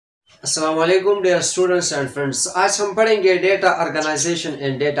अस्सलाम वालेकुम dear students and friends. आज हम पढ़ेंगे data organisation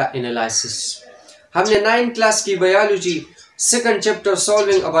and data analysis. हमने 9th क्लास की biology second chapter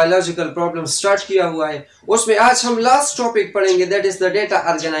solving a biological problem start किया हुआ है। उसमें आज हम लास्ट टॉपिक पढ़ेंगे, that is the data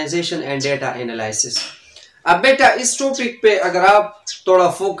organisation and data analysis. अब बेटा इस टॉपिक पे अगर आप थोड़ा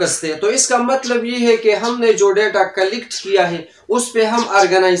फोकस दें तो इसका मतलब ये है कि हमने जो डेटा कलेक्ट किया है उस पे हम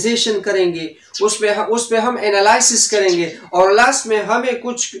ऑर्गेनाइजेशन करेंगे, उस पे हम एनालिसिस करेंगे और लास्ट में हमें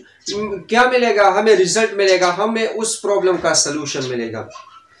कुछ क्या मिलेगा, हमें रिजल्ट मिलेगा, हमें उस प्रॉब्लम का सलूशन मिलेगा।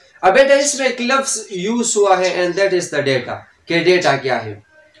 अब बेटा इसमें एक लफ्ज यूज हुआ है and that is the data. कि डेटा क्या है?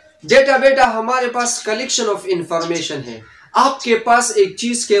 डेटा बेटा हमारे पास कलेक्शन ऑफ इंफॉर्मेशन है। आपके पास एक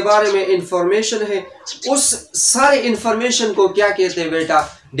चीज के बारे में इंफॉर्मेशन है, उस सारे इंफॉर्मेशन को क्या कहते हैं बेटा?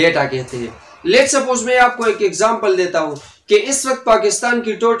 डेटा कहते हैं। लेट्स सपोज मैं आपको एक एग्जांपल देता हूं कि इस वक्त पाकिस्तान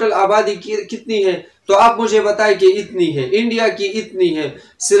की टोटल आबादी कितनी है, तो आप मुझे बताएं कि इतनी है, इंडिया की इतनी है,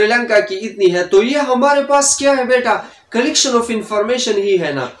 श्रीलंका की इतनी है। तो ये हमारे पास क्या है बेटा? कलेक्शन ऑफ इंफॉर्मेशन ही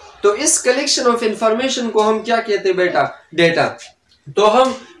है ना। तो इस कलेक्शन ऑफ इंफॉर्मेशन को हम क्या कहते हैं बेटा? डेटा। तो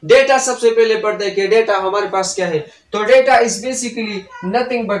हम डेटा सबसे पहले पढ़ते हैं कि डेटा हमारे पास क्या है। तो data is basically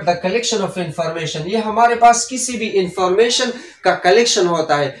nothing but the collection of information. ये हमारे पास किसी भी इंफॉर्मेशन का कलेक्शन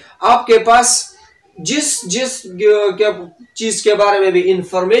होता है। आपके पास जिस जिस चीज के बारे में भी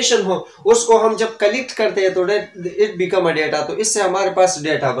इंफॉर्मेशन हो उसको हम जब कलेक्ट करते हैं तो इट बिकम अ डेटा। तो इससे हमारे पास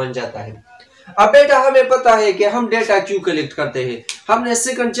डेटा बन जाता है। अब बेटा हमें पता है कि हम डेटा क्यों कलेक्ट करते हैं। हमने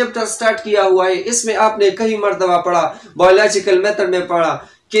सेकंड चैप्टर स्टार्ट किया हुआ है, इसमें आपने कई मर्तबा पढ़ा, बायोलॉजिकल मेथड में पढ़ा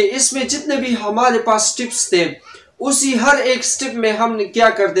कि इसमें जितने भी हमारे पास स्टेप्स थे उसी हर एक स्टेप में हम क्या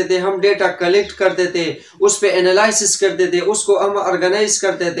करते थे? हम डेटा कलेक्ट करते थे, उस पर एनालिसिस करते थे, उसको हम ऑर्गेनाइज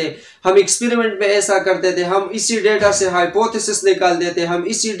करते थे। हम एक्सपेरिमेंट में ऐसा करते थे, हम इसी डेटा से हाइपोथेसिस निकालते थे, हम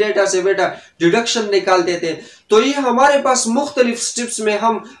इसी डेटा से बेटा डिडक्शन निकालते थे। तो ये हमारे पास मुख्तलिफ स्टेप्स में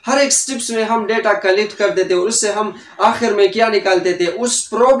हम हर एक स्टेप्स में हम डेटा कलेक्ट करते थे और उससे हम आखिर में क्या निकालते थे? उस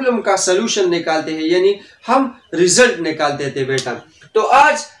प्रॉब्लम का सोल्यूशन निकालते हैं, यानी हम रिजल्ट निकालते थे बेटा। तो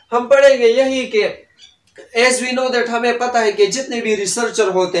आज हम पढ़ेंगे यही कि एज वी नो दैट हमें पता है कि जितने भी रिसर्चर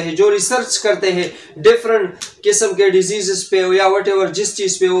होते हैं जो रिसर्च करते हैं डिफरेंट किस्म के डिजीजेस पे या वट एवर जिस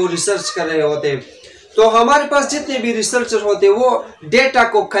चीज पे वो रिसर्च कर रहे होते हैं, तो हमारे पास जितने भी रिसर्चर होते हैं वो डेटा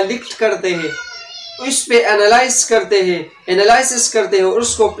को कलेक्ट करते हैं, उस पे एनालाइज करते हैं, एनालिसिस करते हैं और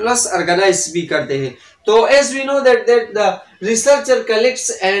उसको प्लस ऑर्गेनाइज भी करते हैं। तो as we know that the researcher collects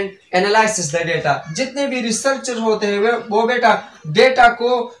and analysis the data. जितने भी रिसर्चर होते हैं वो बेटा डेटा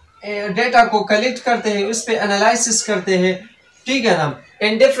को कलेक्ट करते हैं, उस पे एनालिसिस करते हैं, ठीक है ना।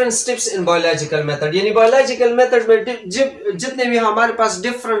 In different steps in biological method, यानी बायोलॉजिकल मेथड में जितने भी हमारे पास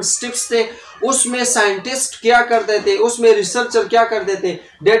डिफरेंट स्टेप्स थे उसमें साइंटिस्ट क्या करते थे, उसमें रिसर्चर क्या करते थे?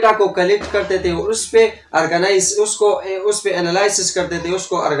 डेटा को कलेक्ट करते थे और उस पे ऑर्गेनाइज उस पे एनालिसिस करते थे,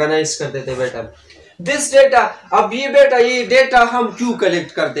 उसको ऑर्गेनाइज करते थे बेटा। दिस डेटा, अब ये डेटा हम क्यों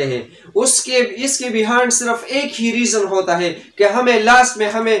कलेक्ट करते हैं? इसके बिहाइंड सिर्फ एक ही रीजन होता है कि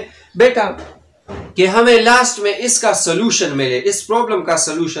हमें लास्ट में इसका सोल्यूशन मिले, इस प्रॉब्लम का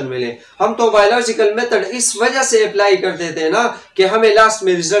सोल्यूशन मिले। हम तो बायोलॉजिकल मेथड इस वजह से अप्लाई करते थे ना कि हमें लास्ट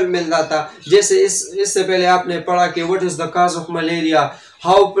में रिजल्ट मिलता था। जैसे इससे पहले आपने पढ़ा कि what is the cause of malaria,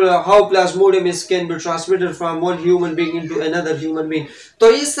 how plasmodium can be transmitted from one human being into another human being।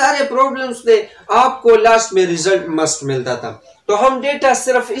 तो ये सारे प्रॉब्लम्स थे, आपको लास्ट में रिजल्ट मस्ट मिलता था। तो हम डेटा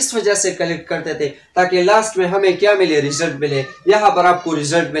सिर्फ इस वजह से कलेक्ट करते थे ताकि लास्ट में हमें क्या मिले? रिजल्ट मिले। यहाँ पर आपको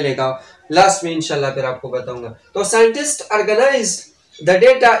रिजल्ट मिलेगा लास्ट में, इंशाल्लाह फिर आपको बताऊंगा। तो scientist organise the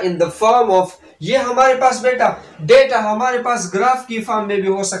data in the form of, ये हमारे पास बेटा डेटा हमारे पास ग्राफ की फॉर्म में भी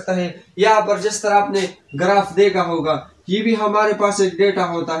हो सकता है। यहाँ पर जिस तरह आपने ग्राफ देखा होगा, ये भी हमारे पास एक डेटा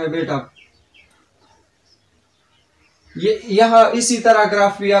होता है बेटा। ये यहाँ इसी तरह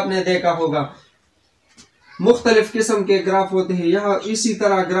ग्राफ भी आपने देखा होगा, मुख्तलिफ किस्म के ग्राफ होते हैं। यहाँ इसी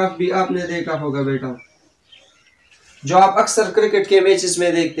तरह ग्राफ भी आपने देखा होगा बेटा, जो आप अक्सर क्रिकेट के मैचेस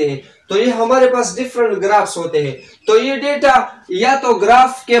में देखते हैं। तो ये हमारे पास डिफरेंट ग्राफ्स होते हैं। तो ये डेटा या तो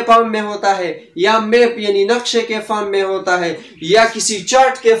ग्राफ के फॉर्म में होता है, या मैप यानी नक्शे के फॉर्म में होता है, या किसी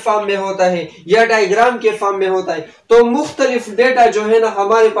चार्ट के फॉर्म में होता है, या डायग्राम के फॉर्म में होता है। तो मुख्तलिफ डेटा जो है ना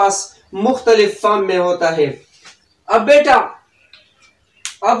हमारे पास मुख्तलिफ फॉर्म में होता है। अब बेटा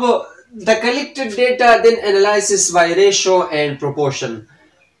the collected data then analysis bye ratio and proportion.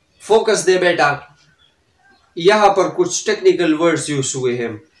 Focus दे बेटा, यहां पर कुछ टेक्निकल वर्ड्स यूज हुए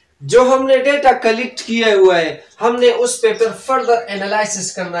हैं। जो हमने डेटा कलेक्ट किया हुआ है हमने उस पे फिर फर्दर एनालिसिस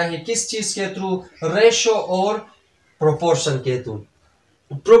करना है, किस चीज के थ्रू? रेशियो और प्रोपोर्शन के थ्रू।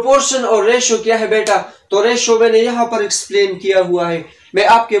 प्रोपोर्शन और रेशो क्या है बेटा, तो रेशो मैंने यहाँ पर एक्सप्लेन किया हुआ है, मैं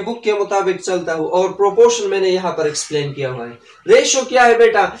आपके बुक के मुताबिक चलता हूँ, और प्रोपोर्शन मैंने यहाँ पर एक्सप्लेन किया हुआ है। रेशो क्या है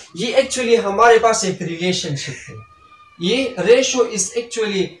बेटा, ये एक्चुअली हमारे पास एक रिलेशनशिप है। ये ratio is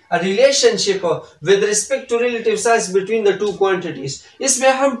actually a relationship with respect to relative size between the two quantities. इसमें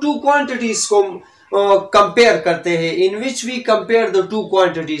हम टू क्वांटिटीज को कंपेयर करते हैं, इन which we compare the two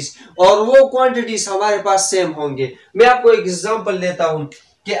quantities, और वो क्वांटिटीज हमारे पास सेम होंगे। मैं आपको एक एग्जांपल देता हूं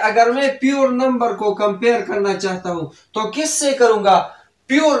कि अगर मैं प्योर नंबर को कंपेयर करना चाहता हूं तो किससे करूंगा,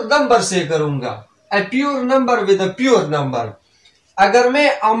 प्योर नंबर से करूंगा, a pure number with a pure number. अगर मैं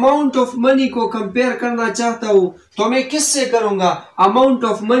अमाउंट ऑफ मनी को कंपेयर करना चाहता हूं तो मैं किससे करूंगा, अमाउंट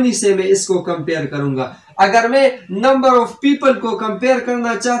ऑफ मनी से मैं इसको कंपेयर करूंगा। अगर मैं नंबर ऑफ पीपल को कंपेयर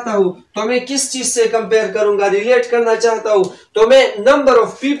करना चाहता हूं तो मैं किस चीज से कंपेयर करूंगा, रिलेट करना चाहता हूं तो मैं नंबर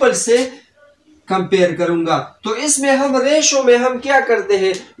ऑफ पीपल से कंपेयर करूंगा। तो इसमें हम रेशो में हम क्या करते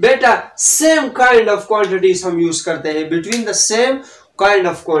हैं बेटा, सेम काइंड ऑफ क्वांटिटीज हम यूज करते हैं between the same kind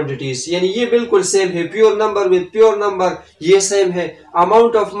of quantities, यानी ये बिल्कुल सेम है, pure number with pure number ये सेम है,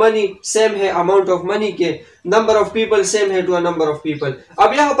 अमाउंट ऑफ मनी सेम है अमाउंट ऑफ मनी के, नंबर ऑफ पीपल सेम है to a number of people.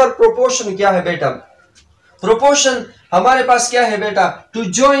 अब यहां पर प्रोपोर्शन क्या है बेटा, प्रोपोर्शन हमारे पास क्या है बेटा, to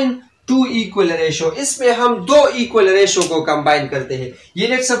join two equal ratio. इसमें हम दो इक्वल रेशो को कंबाइन करते हैं। ये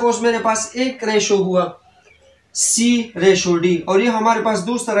लेट सपोज मेरे पास एक रेशो हुआ C रेशो D, और ये हमारे पास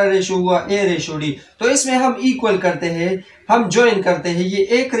दूसरा रेशो हुआ A रेशो D। तो इसमें हम इक्वल करते हैं, हम ज्वाइन करते हैं। ये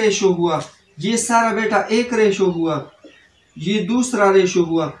एक रेशो हुआ, ये सारा बेटा एक रेशो हुआ, ये दूसरा रेशो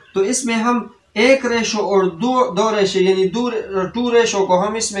हुआ, तो इसमें हम एक रेशो और दो रेशो यानी टू रेशो को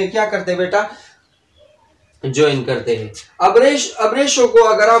हम इसमें क्या करते हैं बेटा, ज्वाइन करते हैं। अब रेशो को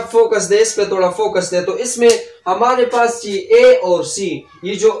अगर आप फोकस दे, इस पे थोड़ा फोकस दे, तो इसमें हमारे पास जी A और C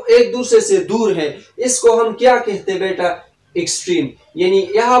ये जो एक दूसरे से दूर है, इसको हम क्या कहते हैं बेटा, एक्सट्रीम। यानी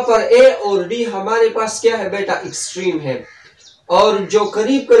यहाँ पर A और D हमारे पास क्या है बेटा, एक्सट्रीम है, और जो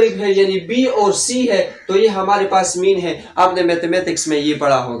करीब करीब है यानी B और C है तो ये हमारे पास मीन है। आपने मैथमेटिक्स में ये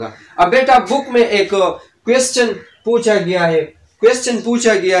पढ़ा होगा। अब बेटा बुक में एक क्वेश्चन पूछा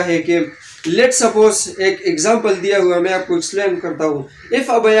गया है कि लेट सपोज एक एग्जांपल दिया हुआ, मैं आपको एक्सप्लेन करता हूँ। If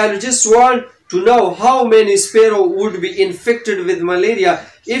a biologist want to know how many sparrow would be infected with malaria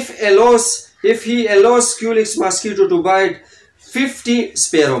if he allows Culex mosquito to bite 50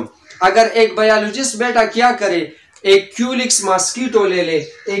 sparrow. अगर एक बायोलॉजिस्ट बेटा क्या करे, एक क्यूलिक्स मॉस्किटो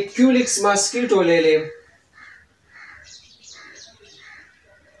ले ले,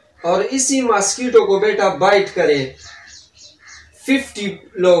 और इसी मॉस्किटो को बेटा बाइट करे 50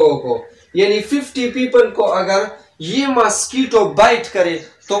 लोगों को, यानी 50 पीपल को अगर ये मॉस्किटो बाइट करे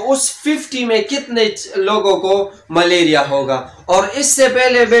तो उस 50 में कितने लोगों को मलेरिया होगा। और इससे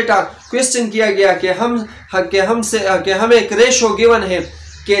पहले बेटा क्वेश्चन किया गया कि हमें एक रेशो गिवन है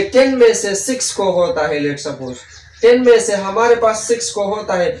कि 10 में से 6 को होता है, लेट सपोज 10 में से हमारे पास 6 को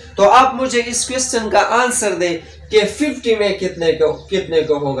होता है, तो आप मुझे इस क्वेश्चन का आंसर दें कि 50 में कितने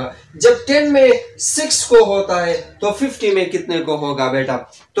को होगा। जब 10 में 6 को होता है तो 50 में कितने को होगा बेटा।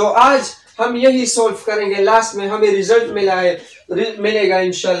 तो आज हम यही सॉल्व करेंगे, लास्ट में हमें रिजल्ट मिलेगा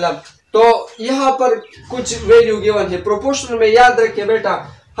इंशाल्लाह। तो यहाँ पर कुछ वैल्यू गिवन है। प्रोपोर्शनल में याद रखिए बेटा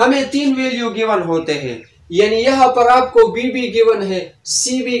हमें 3 वैल्यू गिवन होते हैं, यानी यहाँ पर आपको B भी गिवन है,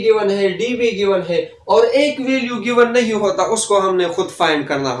 C भी गिवन है, D भी गिवन है, और एक वैल्यू गिवन नहीं होता, उसको हमने खुद फाइंड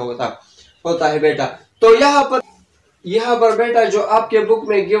करना होता है बेटा। तो यहाँ पर बेटा जो आपके बुक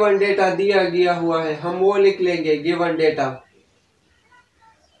में गिवन डेटा दिया गया हुआ है हम वो लिख लेंगे। गिवन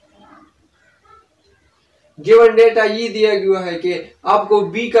डेटा ये दिया गया है कि आपको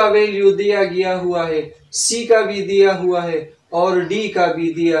B का वैल्यू दिया गया हुआ है, C का भी दिया हुआ है और D का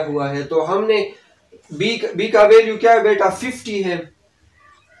भी दिया हुआ है। तो हमने B का वैल्यू क्या है बेटा 50 है,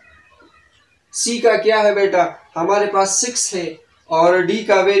 C का क्या है बेटा हमारे पास 6 है, और D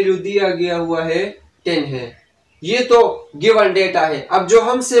का वैल्यू दिया गया हुआ है 10 है। ये तो गिवन डेटा है। अब जो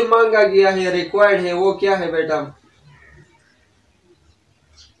हमसे मांगा गया है, रिक्वायर्ड है, वो क्या है बेटा,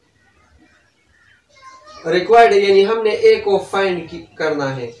 रिक्वायर्ड यानी हमने A को फाइंड करना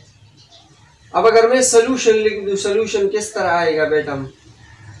है। अब अगर मैं सोल्यूशन लिख दूं, सोल्यूशन किस तरह आएगा बेटा,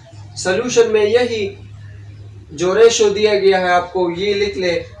 सोल्यूशन में यही जो रेशो दिया गया है आपको ये लिख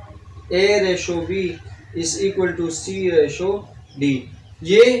ले, A ratio B is equal to C ratio D।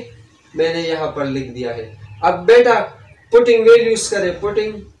 ये मैंने यहां पर लिख दिया है। अब बेटा पुटिंग वैल्यूज करें,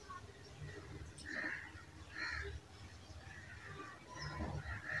 पुटिंग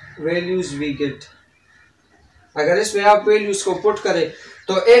वैल्यूज वी गेट। अगर इसमें आप वैल्यूज को पुट करें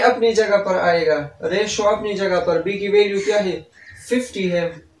तो A अपनी जगह पर आएगा, रेशो अपनी जगह पर, B की वैल्यू क्या है 50 है,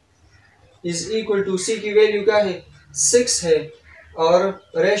 इज इक्वल टू C की वैल्यू क्या है 6 है, और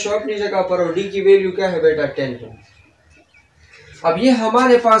रेशो अपनी जगह पर, और डी की वैल्यू क्या है बेटा 10 है। अब ये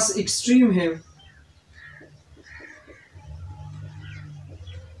हमारे पास एक्सट्रीम है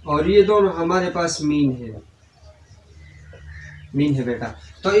और ये दोनों हमारे पास मीन है, मीन है बेटा।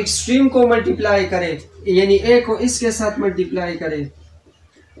 तो एक्सट्रीम को मल्टीप्लाई करें, यानी ए को इसके साथ मल्टीप्लाई करें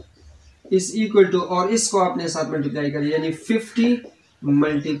इस इक्वल टू, और इसको अपने साथ मल्टीप्लाई करें, यानी 50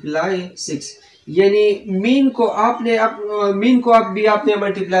 मल्टीप्लाई 6, यानी मीन को आप भी आपने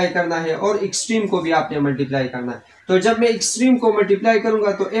मल्टीप्लाई करना है और एक्सट्रीम को भी आपने मल्टीप्लाई करना है। तो जब मैं एक्सट्रीम को मल्टीप्लाई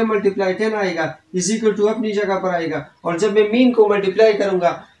करूंगा तो a मल्टीप्लाई 10 आएगा इज इक्वल टू अपनी जगह पर आएगा, और जब मैं मीन को मल्टीप्लाई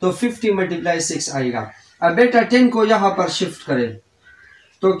करूंगा तो 50 मल्टीप्लाई 6 आएगा। अब बेटा 10 को यहां पर शिफ्ट करें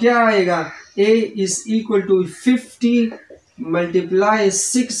तो क्या आएगा, a is equal to 50 multiply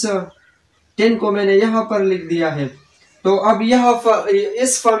 6, 10 को मैंने यहां पर लिख दिया है। तो अब यह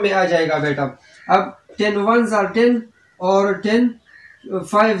इस फॉर्म में आ जाएगा बेटा। अब 10 1 are 10 और 10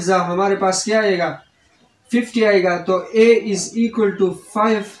 5 हमारे पास क्या आएगा 50 आएगा। तो a is equal to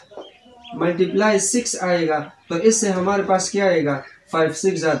 5 multiply 6 आएगा, तो इससे हमारे पास क्या आएगा 5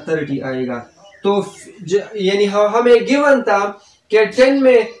 6 30 आएगा। तो यानी हमें गिवन था कि 10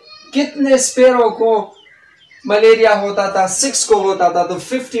 में कितने स्पैरो को मलेरिया होता था, 6 को होता था, तो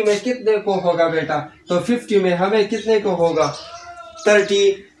 50 में कितने को होगा बेटा, तो 50 में हमें कितने को होगा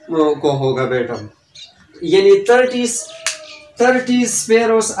 30 को होगा बेटा, यानी 30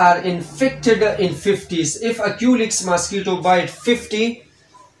 sparrows are infected in 50s if a Culex mosquito bite 50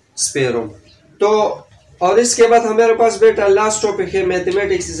 sparrow। तो और इसके बाद हमारे पास बेटा लास्ट टॉपिक है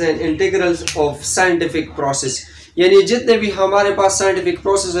mathematics is an integral of scientific process, यानी जितने भी हमारे पास साइंटिफिक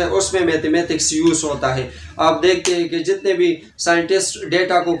प्रोसेस है उसमें मैथमेटिक्स यूज होता है। आप देखते हैं कि जितने भी साइंटिस्ट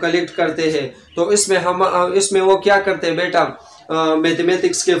डेटा को कलेक्ट करते हैं तो इसमें वो क्या करते हैं बेटा,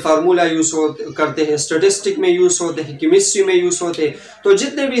 मैथमेटिक्स के फार्मूला यूज करते हैं, स्टैटिस्टिक में यूज होते हैं, केमिस्ट्री में यूज होते हैं। तो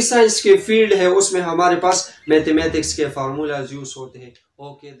जितने भी साइंस के फील्ड है उसमें हमारे पास मैथमेटिक्स के फार्मूला यूज होते हैं।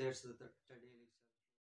 Okay that's